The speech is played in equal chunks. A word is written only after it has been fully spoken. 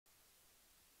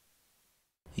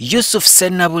Yusuf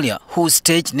Sennabulia, whose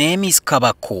stage name is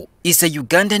Kabako, is a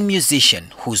Ugandan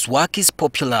musician whose work is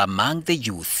popular among the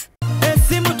youth.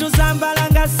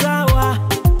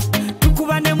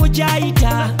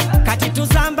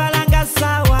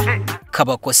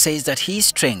 Kabako says that his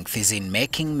strength is in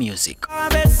making music.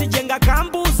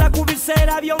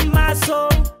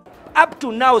 Up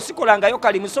to now, sikolangayo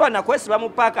kalimu soba na kwesiba mu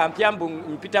paka mpyambu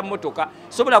mpita motoka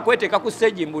sobola kweteka ku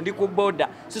stage mbundi ku boda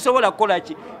sisobola kola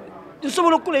ki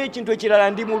nsobola okukola ekintu ekirala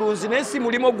ndi mulunzi nensi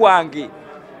mulimo gwange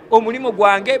omulimo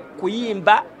gwange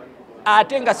kuyimba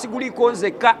ate nga siguliko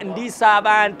nzeka ndisa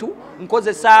abantu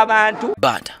nkozesa abantu.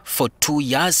 But for 2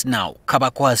 years now,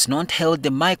 Kabako has not held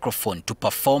the microphone to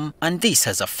perform, and this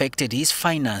has affected his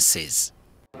finances.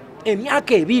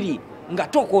 Emyaka ebiri nga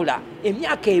tokola,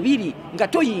 emyaka ebiri nga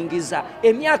toyingiza,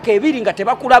 emyaka ebiri nga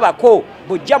tebakulabako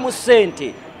bojja mu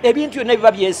ssente ebintu byonna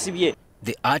biba byesibye.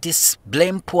 The artists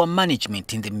blame poor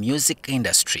management in the music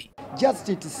industry.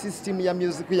 Justice system ya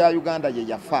music ya Uganda ye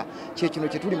yafa kyekino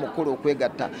kyetuli mukola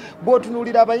okwegatta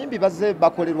bw'otunuulira abayimbi bazze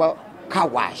bakolerwa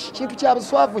kawash kintu kya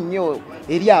buswavu nnyo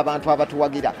eri abantu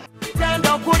abatuwagira.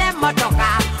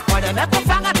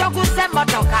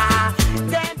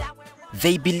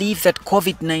 They believe that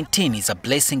COVID-19 is a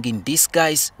blessing in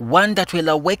disguise, one that will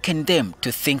awaken them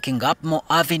to thinking up more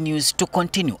avenues to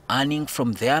continue earning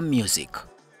from their music.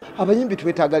 Abayimbi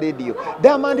twetaaga radio.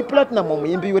 Diamond Platinum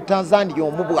omuyimbi we Tanzania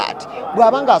omubwati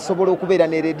bw'abanga asobola okubeera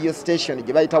ne radio station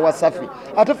gye bayita Wasafi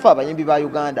ate ffe abayimbi ba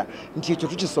Uganda nti ekyo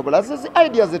tukisobola zezi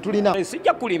ideas zetulina.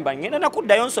 Sijja kulimba ngenda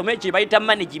nakuddayo nsome ekyo bayita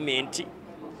management.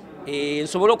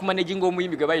 Nsobola okumanaginga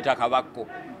omuyimbi gwe bayita Kabako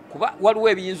kuba waliwo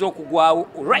ebiyinza okugwawo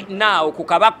right now ku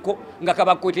Kabako nga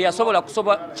Kabako teyasobola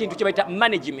kusoba kintu kye bayita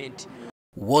management.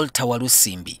 Walter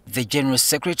Walusimbi, the General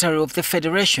Secretary of the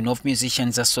Federation of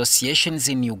Musicians Associations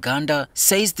in Uganda,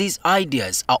 says these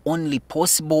ideas are only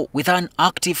possible with an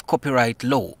active copyright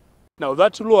law. Now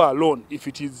that law alone, if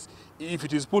it is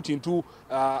put into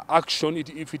action,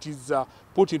 if it is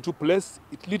put into place,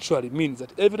 it literally means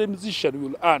that every musician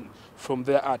will earn from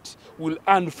their art, will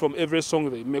earn from every song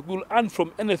they make, will earn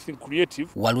from anything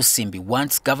creative. Walusimbi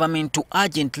wants government to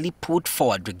urgently put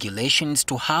forward regulations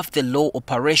to have the law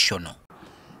operational.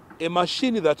 A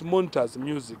machine that monitors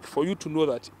music, for you to know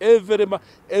that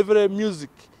every music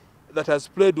that has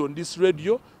played on this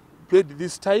radio, played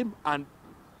this time and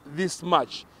this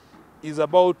much, is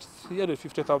about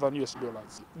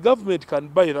 $350,000. Government can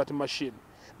buy that machine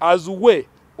as a way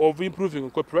of improving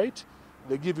copyright.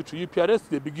 They give it to UPRS,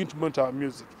 they begin to monitor our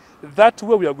music. That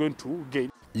way we are going to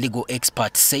gain. Legal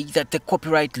experts say that the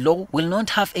copyright law will not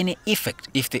have any effect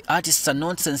if the artists are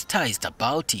not sensitized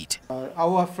about it.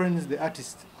 Our friends, the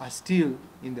artists, are still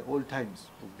in the old times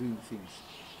of doing things.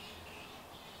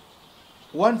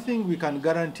 One thing we can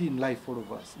guarantee in life, all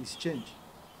of us, is change.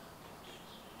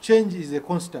 Change is a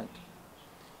constant.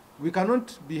 We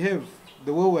cannot behave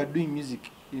the way we are doing music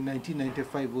in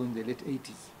 1995 or in the late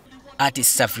 80s.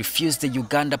 Artists have refused the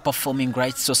Uganda Performing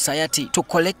Rights Society to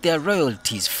collect their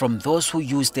royalties from those who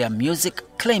use their music,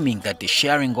 claiming that the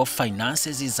sharing of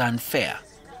finances is unfair.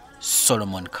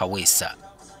 Solomon Kawesa,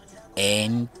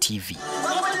 NTV.